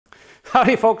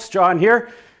Howdy folks, John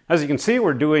here. As you can see,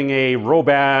 we're doing a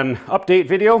Roban update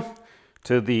video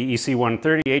to the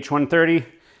EC130, H130,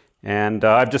 and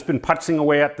I've just been putzing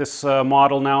away at this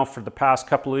model now for the past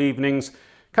couple of evenings,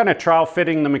 kind of trial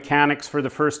fitting the mechanics for the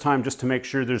first time just to make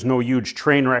sure there's no huge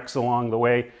train wrecks along the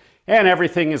way, and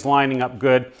everything is lining up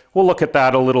good. We'll look at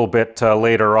that a little bit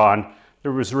later on.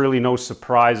 There was really no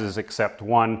surprises except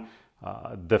one.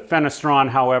 The Fenestron,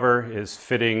 however, is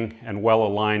fitting and well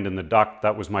aligned in the duct.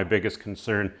 That was my biggest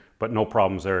concern, but no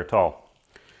problems there at all.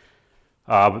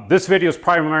 This video is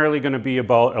primarily going to be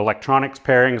about electronics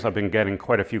pairings. I've been getting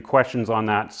quite a few questions on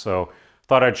that, so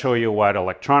thought I'd show you what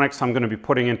electronics I'm going to be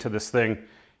putting into this thing,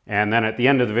 and then at the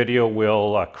end of the video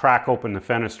we'll crack open the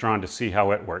Fenestron to see how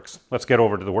it works. Let's get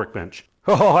over to the workbench.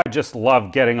 Oh, I just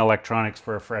love getting electronics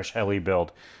for a fresh Heli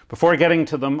build. Before getting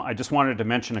to them, I just wanted to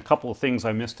mention a couple of things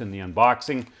I missed in the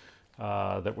unboxing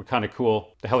that were kind of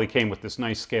cool. The Heli came with this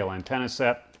nice scale antenna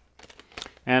set,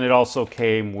 and it also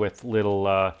came with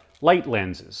little light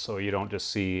lenses, so you don't just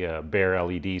see a bare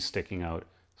LED sticking out.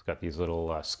 It's got these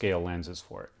little scale lenses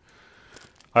for it.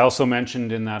 I also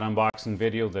mentioned in that unboxing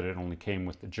video that it only came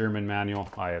with the German manual.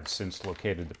 I have since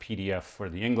located the PDF for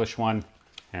the English one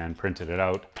and printed it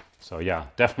out. So yeah,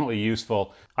 definitely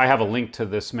useful. I have a link to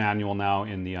this manual now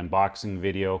in the unboxing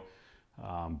video,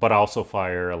 but I'll also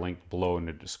fire a link below in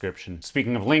the description.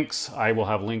 Speaking of links, I will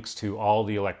have links to all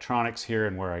the electronics here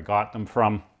and where I got them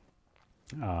from.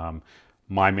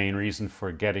 My main reason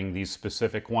for getting these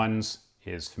specific ones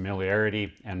is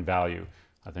familiarity and value.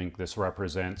 I think this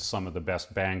represents some of the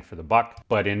best bang for the buck,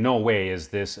 but in no way is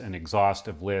this an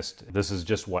exhaustive list. This is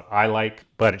just what I like,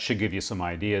 but it should give you some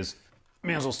ideas.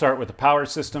 May as well start with the power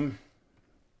system.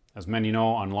 As many know,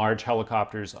 on large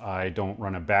helicopters, I don't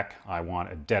run a BEC. I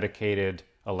want a dedicated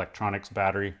electronics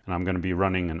battery, and I'm going to be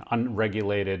running an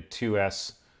unregulated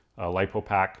 2S LiPo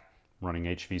pack, running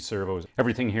HV servos.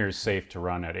 Everything here is safe to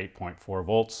run at 8.4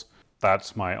 volts.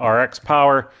 That's my RX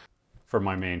power for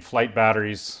my main flight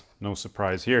batteries. No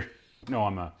surprise here. No,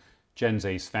 I'm a Gens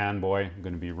Ace fanboy. I'm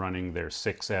going to be running their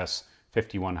 6S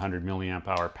 5100 milliamp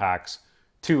hour packs,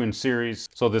 2 in series.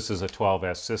 So this is a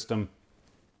 12S system,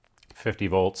 50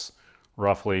 volts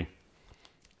roughly.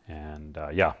 And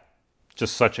yeah,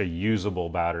 just such a usable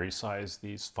battery size,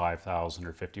 these 5000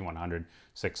 or 5100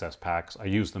 6S packs. I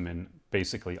use them in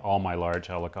basically all my large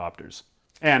helicopters.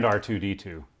 And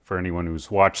R2-D2 for anyone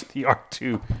who's watched the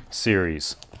R2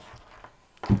 series.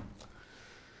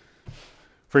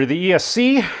 For the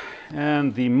ESC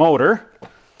and the motor,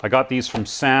 I got these from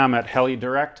Sam at Heli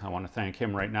Direct. I want to thank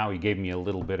him right now. He gave me a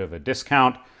little bit of a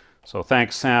discount, so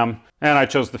thanks, Sam. And I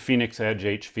chose the Phoenix Edge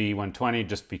HV120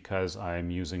 just because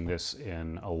I'm using this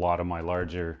in a lot of my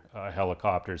larger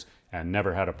helicopters and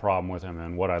never had a problem with them.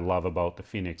 And what I love about the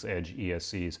Phoenix Edge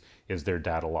ESCs is their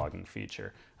data logging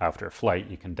feature. After a flight,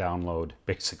 you can download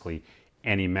basically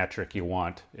any metric you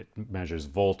want. It measures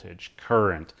voltage,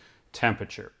 current,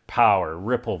 temperature, power,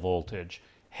 ripple voltage,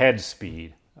 head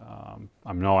speed.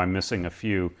 I know I'm missing a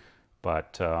few,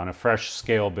 but on a fresh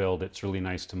scale build, it's really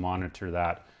nice to monitor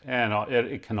that. And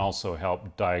it can also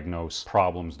help diagnose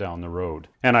problems down the road.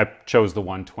 And I chose the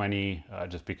 120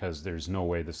 just because there's no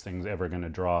way this thing's ever going to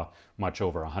draw much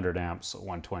over 100 amps, so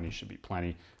 120 should be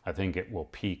plenty. I think it will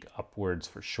peak upwards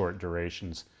for short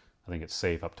durations. I think it's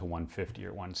safe up to 150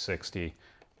 or 160,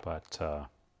 but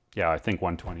yeah, I think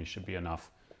 120 should be enough.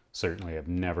 Certainly I've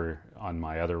never, on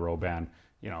my other Roban,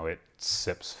 you know, it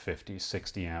sips 50,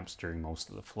 60 amps during most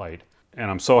of the flight. And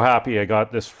I'm so happy I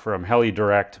got this from Heli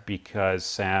Direct because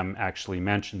Sam actually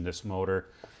mentioned this motor.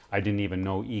 I didn't even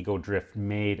know Ego Drift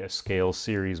made a scale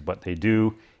series, but they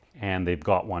do. And they've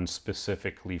got one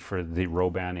specifically for the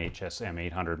Roban HSM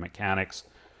 800 mechanics.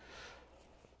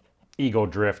 Ego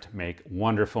Drift make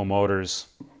wonderful motors,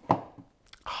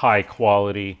 high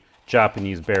quality,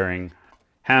 Japanese bearing,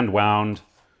 hand wound.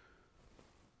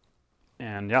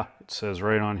 And yeah, it says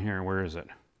right on here, where is it?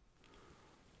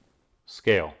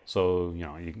 Scale. So, you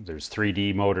know, there's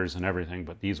 3D motors and everything,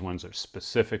 but these ones are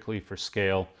specifically for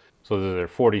scale. So they're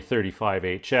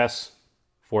 4035 HS,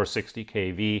 460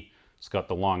 kV. It's got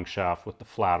the long shaft with the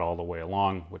flat all the way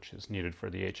along, which is needed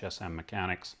for the HSM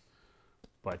mechanics.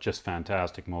 But just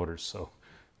fantastic motors. So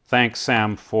thanks,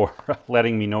 Sam, for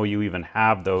letting me know you even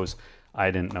have those.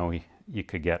 I didn't know you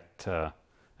could get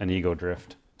an Ego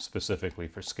Drift specifically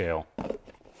for scale.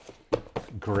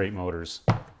 Great motors.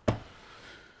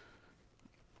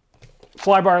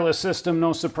 Flybarless system,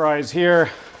 no surprise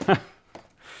here.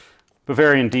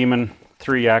 Bavarian Demon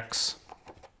 3X.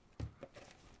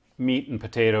 Meat and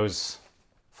potatoes,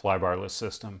 flybarless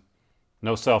system.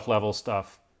 No self-level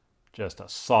stuff, just a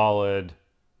solid,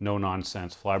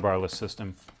 no-nonsense flybarless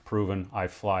system. proven. I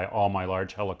fly all my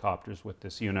large helicopters with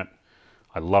this unit.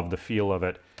 I love the feel of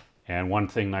it. And one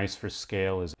thing nice for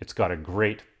scale is it's got a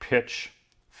great pitch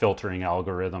filtering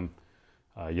algorithm.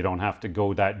 You don't have to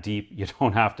go that deep. You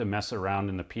don't have to mess around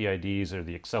in the PIDs or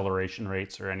the acceleration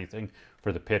rates or anything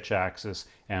for the pitch axis.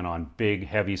 And on big,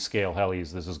 heavy scale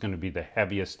helis, this is going to be the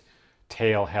heaviest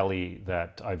tail heli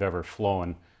that I've ever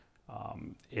flown.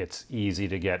 It's easy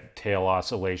to get tail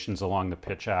oscillations along the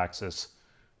pitch axis,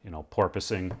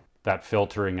 porpoising. That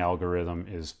filtering algorithm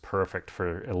is perfect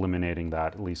for eliminating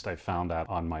that. At least I found that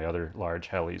on my other large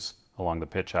helis along the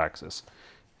pitch axis.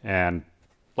 And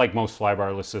like most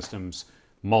flybarless systems,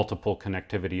 multiple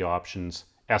connectivity options,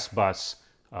 S-Bus,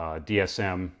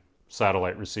 DSM,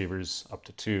 satellite receivers up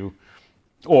to 2,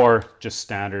 or just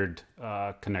standard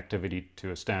connectivity to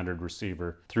a standard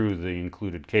receiver through the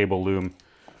included cable loom.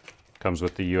 Comes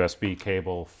with the USB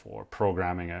cable for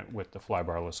programming it with the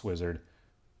Flybarless Wizard.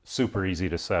 Super easy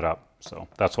to set up. So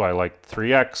that's why I like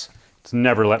 3X. It's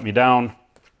never let me down.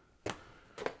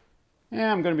 And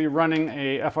I'm going to be running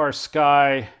a FR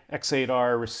Sky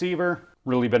X8R receiver.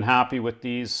 Really been happy with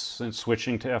these since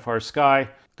switching to FR Sky.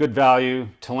 Good value,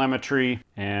 telemetry,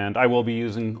 and I will be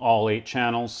using all 8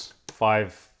 channels.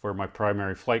 5 for my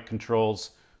primary flight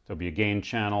controls. There'll be a gain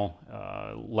channel,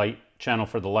 light channel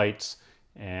for the lights,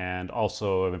 and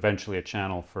also eventually a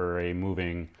channel for a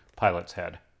moving pilot's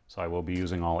head. So I will be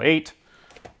using all 8.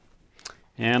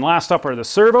 And last up are the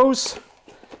servos.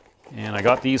 And I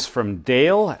got these from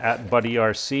Dale at Buddy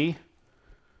RC.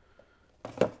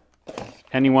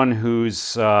 Anyone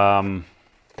who's been on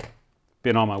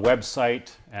my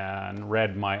website and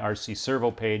read my RC servo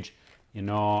page,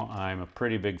 I'm a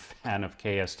pretty big fan of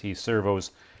KST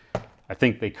servos. I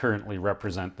think they currently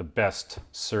represent the best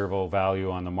servo value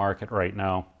on the market right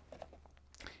now.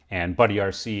 And Buddy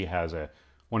RC has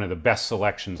one of the best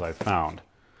selections I've found.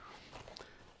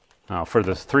 Now for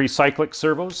the 3 cyclic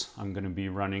servos, I'm going to be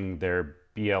running their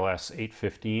BLS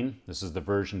 815. This is the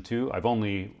version 2. I've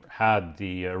only had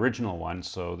the original one,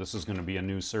 so this is going to be a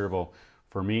new servo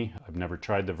for me. I've never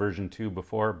tried the version 2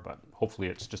 before, but hopefully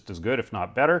it's just as good, if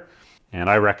not better. And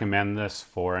I recommend this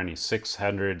for any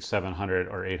 600, 700,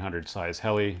 or 800 size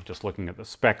heli. Just looking at the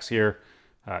specs here.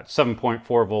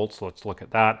 7.4 volts, let's look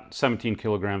at that. 17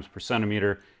 kilograms per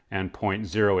centimeter and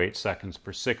 0.08 seconds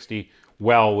per 60.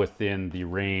 Well within the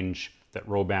range that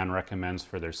Roban recommends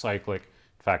for their cyclic.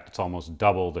 In fact, it's almost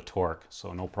double the torque,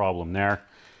 so no problem there.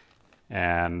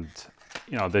 And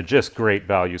they're just great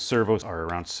value. Servos are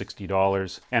around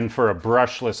 $60. And for a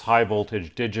brushless high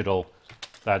voltage digital,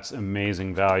 that's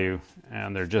amazing value.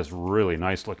 And they're just really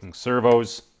nice looking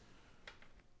servos.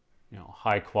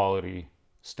 High quality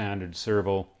standard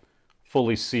servo,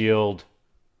 fully sealed.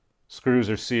 Screws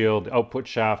are sealed, the output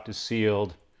shaft is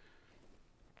sealed.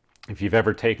 If you've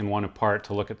ever taken one apart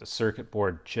to look at the circuit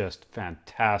board, just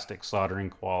fantastic soldering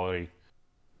quality.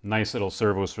 Nice little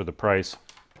servos for the price.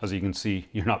 As you can see,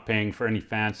 you're not paying for any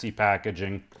fancy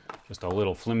packaging, just a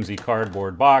little flimsy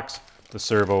cardboard box, the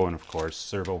servo, and of course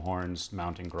servo horns,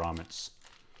 mounting grommets.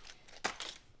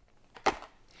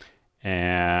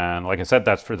 And like I said,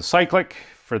 that's for the cyclic.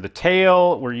 For the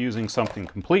tail, we're using something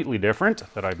completely different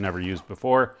that I've never used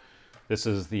before. This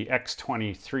is the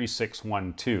X20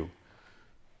 3612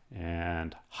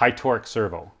 and high torque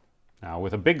servo. Now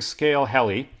with a big scale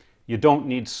heli, you don't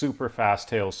need super fast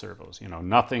tail servos,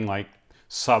 nothing like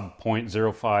sub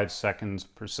 0.05 seconds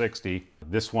per 60.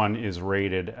 This one is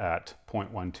rated at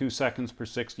 0.12 seconds per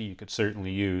 60. You could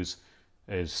certainly use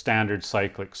a standard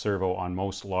cyclic servo on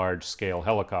most large scale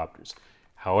helicopters.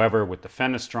 However, with the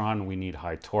Fenestron, we need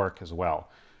high torque as well.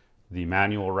 The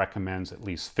manual recommends at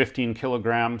least 15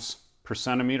 kilograms per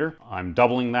centimeter. I'm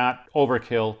doubling that,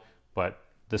 overkill, but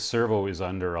the servo is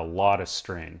under a lot of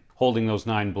strain, holding those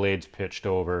 9 blades pitched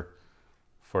over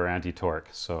for anti-torque.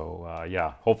 So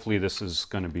yeah, hopefully this is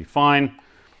going to be fine.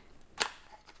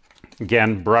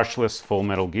 Again, brushless full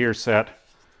metal gear set.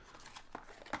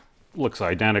 Looks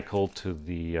identical to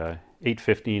the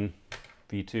 815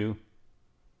 V2.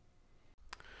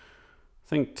 I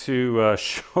think to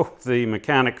show the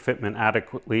mechanic fitment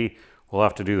adequately, we'll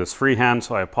have to do this freehand,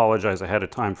 so I apologize ahead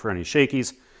of time for any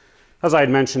shakies. As I had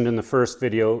mentioned in the first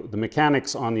video, the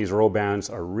mechanics on these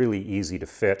Robans are really easy to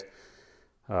fit.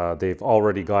 They've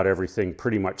already got everything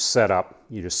pretty much set up.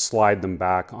 You just slide them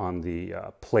back on the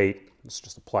plate. It's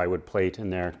just a plywood plate in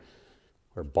there,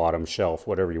 or bottom shelf,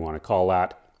 whatever you want to call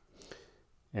that.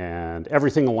 And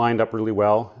everything lined up really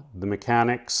well. The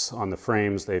mechanics on the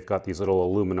frames, they've got these little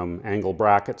aluminum angle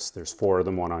brackets. There's 4 of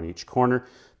them, 1 on each corner.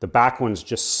 The back ones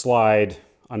just slide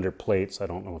under plates. I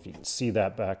don't know if you can see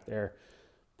that back there.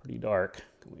 Pretty dark.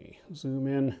 Can we zoom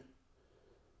in?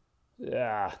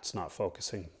 It's not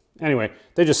focusing. Anyway,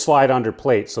 they just slide under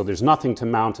plates, so there's nothing to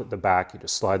mount at the back. You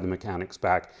just slide the mechanics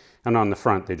back, and on the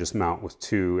front they just mount with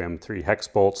 2 M3 hex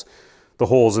bolts. The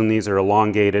holes in these are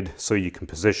elongated so you can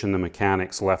position the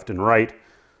mechanics left and right,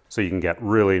 so you can get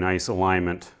really nice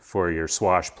alignment for your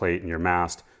swash plate and your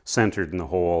mast, centered in the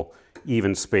hole,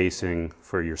 even spacing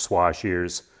for your swash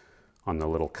ears on the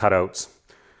little cutouts.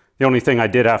 The only thing I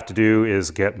did have to do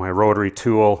is get my rotary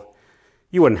tool.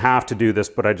 You wouldn't have to do this,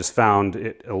 but I just found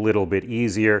it a little bit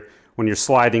easier. When you're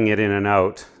sliding it in and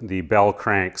out, the bell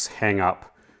cranks hang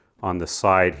up on the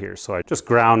side here. So I just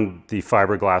ground the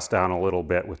fiberglass down a little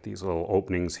bit with these little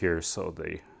openings here so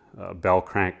the bell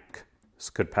cranks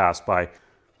could pass by.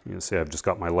 You can see I've just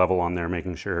got my level on there,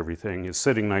 making sure everything is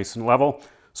sitting nice and level.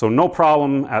 So no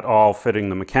problem at all fitting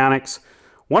the mechanics.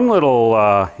 One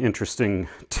little interesting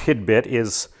tidbit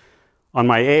is on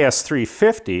my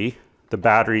AS350, the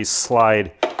batteries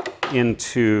slide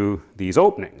into these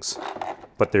openings,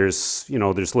 but there's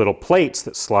little plates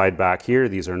that slide back here.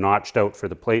 These are notched out for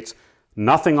the plates.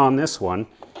 Nothing on this one,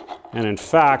 and in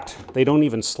fact they don't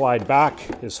even slide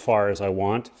back as far as I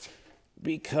want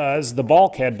because the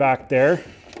bulkhead back there,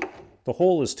 the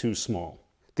hole is too small.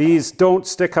 These don't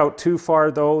stick out too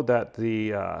far though that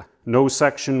the nose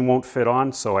section won't fit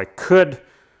on, so I could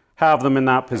have them in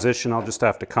that position. I'll just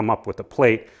have to come up with a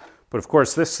plate. But of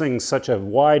course, this thing's such a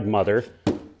wide mother,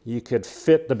 you could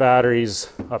fit the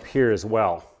batteries up here as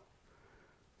well.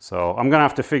 So I'm gonna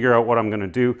have to figure out what I'm gonna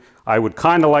do. I would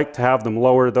kind of like to have them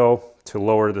lower though, to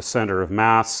lower the center of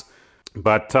mass.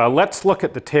 But let's look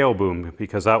at the tail boom,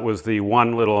 because that was the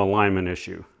one little alignment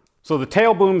issue. So the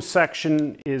tail boom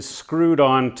section is screwed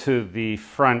onto the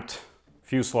front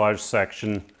fuselage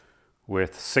section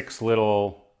with 6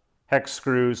 little hex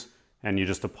screws, and you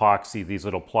just epoxy these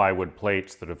little plywood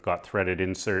plates that have got threaded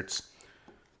inserts.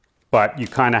 But you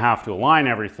kind of have to align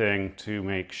everything to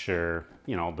make sure,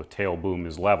 the tail boom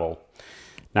is level.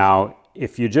 Now,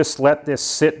 if you just let this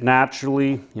sit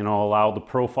naturally, allow the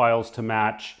profiles to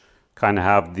match, kind of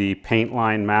have the paint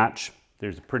line match,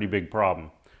 there's a pretty big problem.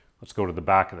 Let's go to the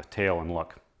back of the tail and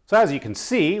look. So as you can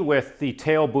see, with the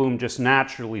tail boom just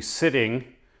naturally sitting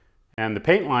and the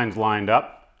paint lines lined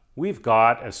up, we've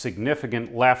got a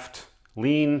significant left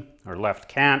lean or left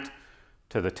cant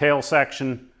to the tail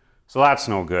section, so that's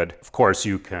no good. Of course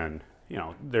you can,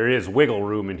 there is wiggle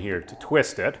room in here to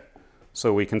twist it,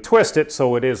 so we can twist it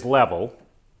so it is level,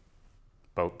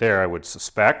 about there I would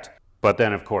suspect, but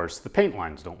then of course the paint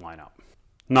lines don't line up.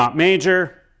 Not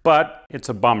major, but it's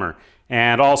a bummer.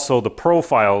 And also the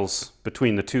profiles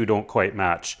between the two don't quite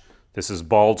match. This is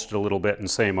bulged a little bit, and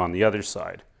same on the other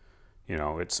side.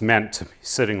 It's meant to be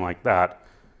sitting like that,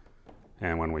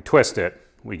 and when we twist it,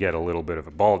 we get a little bit of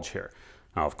a bulge here.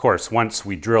 Now, of course, once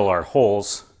we drill our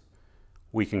holes,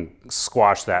 we can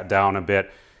squash that down a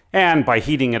bit, and by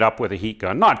heating it up with a heat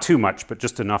gun, not too much, but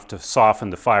just enough to soften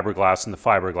the fiberglass and the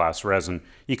fiberglass resin,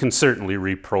 you can certainly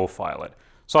reprofile it.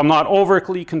 So I'm not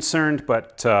overly concerned,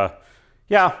 but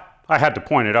yeah, I had to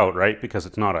point it out, right? Because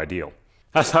it's not ideal.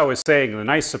 As I was saying, the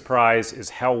nice surprise is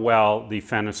how well the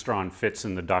Fenestron fits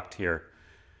in the duct here.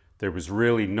 There was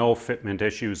really no fitment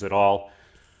issues at all.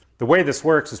 The way this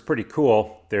works is pretty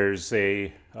cool. There's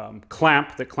a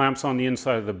clamp that clamps on the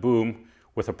inside of the boom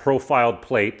with a profiled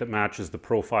plate that matches the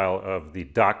profile of the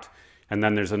duct. And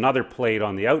then there's another plate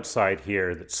on the outside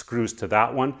here that screws to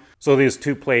that one. So these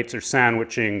two plates are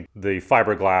sandwiching the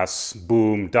fiberglass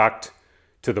boom duct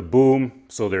to the boom,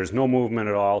 so there's no movement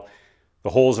at all. The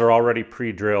holes are already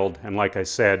pre-drilled, and like I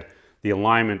said, the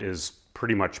alignment is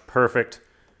pretty much perfect.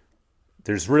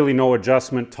 There's really no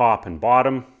adjustment top and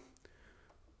bottom.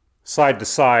 Side to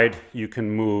side, you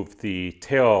can move the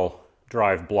tail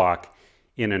drive block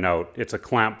in and out. It's a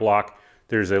clamp block.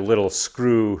 There's a little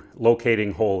screw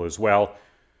locating hole as well.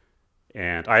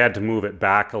 And I had to move it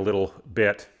back a little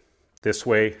bit this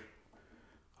way.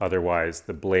 Otherwise,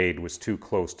 the blade was too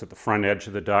close to the front edge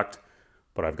of the duct.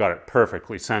 But I've got it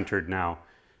perfectly centered now.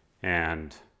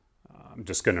 And I'm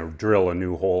just going to drill a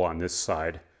new hole on this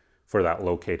side for that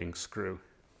locating screw.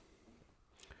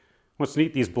 What's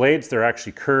neat, these blades, they're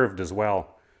actually curved as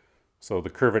well. So the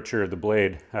curvature of the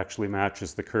blade actually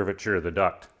matches the curvature of the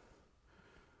duct.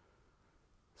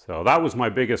 So that was my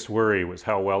biggest worry, was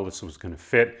how well this was going to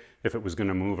fit, if it was going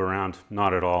to move around.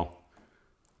 Not at all.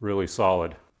 Really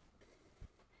solid.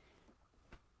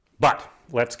 But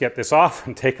let's get this off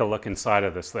and take a look inside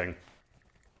of this thing.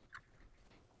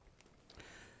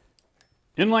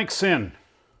 In like sin.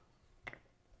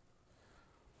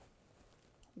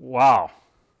 Wow.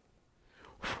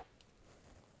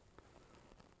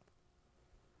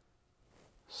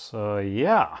 So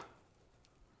yeah.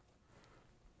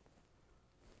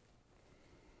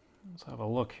 Let's have a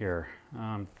look here.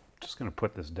 I'm just going to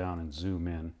put this down and zoom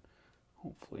in,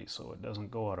 hopefully, so it doesn't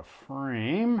go out of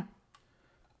frame.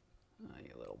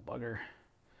 You little bugger.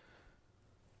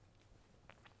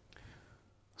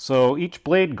 So each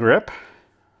blade grip,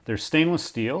 they're stainless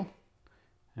steel,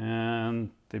 and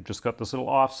they've just got this little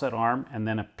offset arm and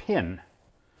then a pin.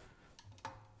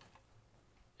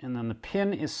 And then the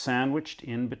pin is sandwiched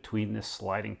in between this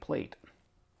sliding plate.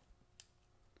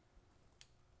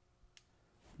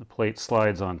 The plate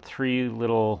slides on 3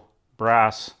 little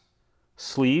brass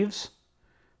sleeves.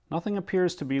 Nothing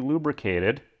appears to be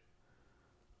lubricated.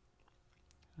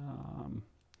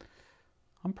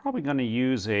 I'm probably going to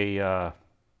use a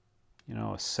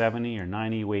 70 or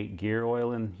 90 weight gear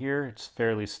oil in here. It's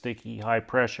fairly sticky, high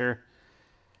pressure.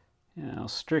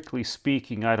 Strictly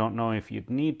speaking, I don't know if you'd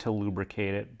need to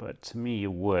lubricate it, but to me you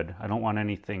would. I don't want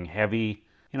anything heavy.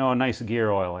 A nice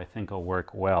gear oil I think will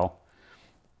work well.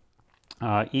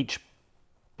 Each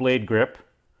blade grip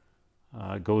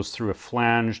goes through a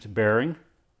flanged bearing,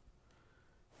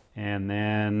 and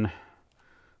then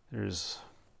there's,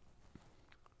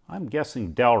 I'm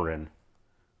guessing, Delrin.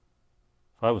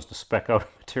 If I was to spec out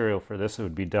material for this, it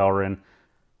would be Delrin,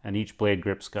 and each blade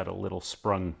grip's got a little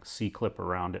sprung C-clip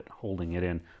around it holding it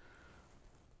in.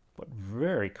 But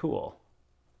very cool.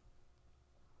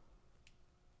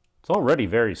 It's already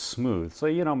very smooth, so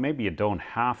maybe you don't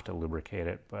have to lubricate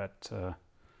it, but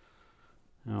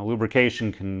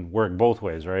lubrication can work both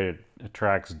ways, right? It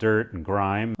attracts dirt and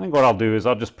grime. I think what I'll do is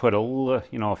I'll just put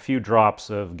a few drops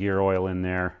of gear oil in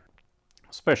there,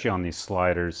 especially on these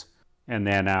sliders, and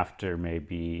then after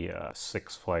maybe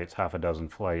 6 flights, half a dozen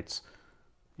flights,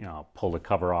 I'll pull the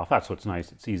cover off. That's what's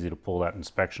nice. It's easy to pull that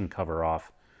inspection cover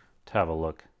off to have a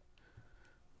look.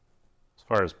 As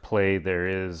far as play, there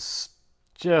is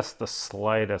just the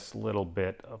slightest little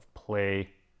bit of play.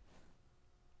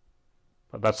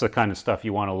 But that's the kind of stuff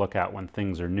you want to look at when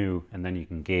things are new, and then you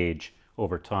can gauge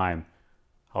over time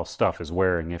how stuff is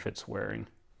wearing, if it's wearing.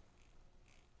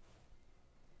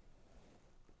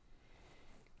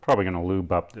 Probably going to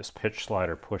lube up this pitch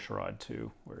slider push rod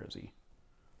too. Where is he?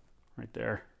 Right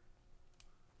there.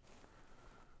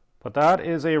 But that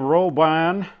is a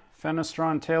Roban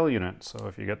Fenestron tail unit. So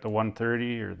if you get the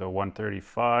 130 or the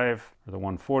 135 or the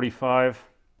 145,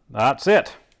 that's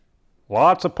it.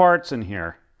 Lots of parts in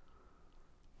here.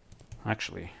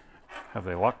 Actually, have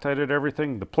they Loctited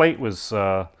everything? The plate was,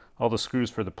 all the screws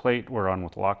for the plate were on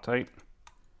with Loctite.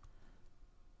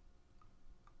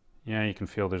 Yeah, you can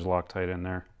feel there's Loctite in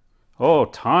there. Oh,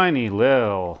 tiny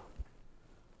little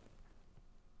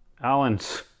Allen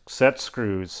set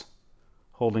screws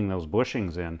holding those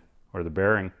bushings in, or the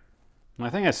bearing. And I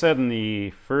think I said in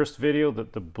the first video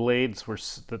that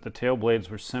the tail blades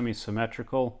were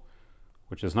semi-symmetrical,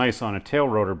 which is nice on a tail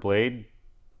rotor blade,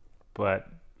 but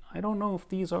I don't know if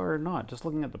these are or not. Just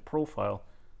looking at the profile,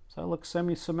 does that look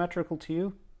semi-symmetrical to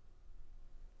you?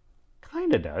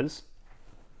 Kinda does.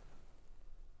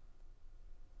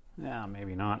 Yeah,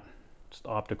 maybe not. Just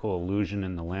optical illusion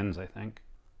in the lens, I think.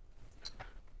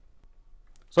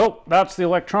 So that's the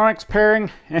electronics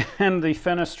pairing and the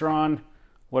Fenestron,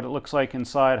 what it looks like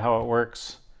inside, how it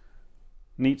works.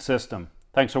 Neat system.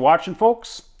 Thanks for watching,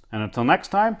 folks, and until next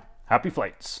time, happy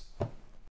flights.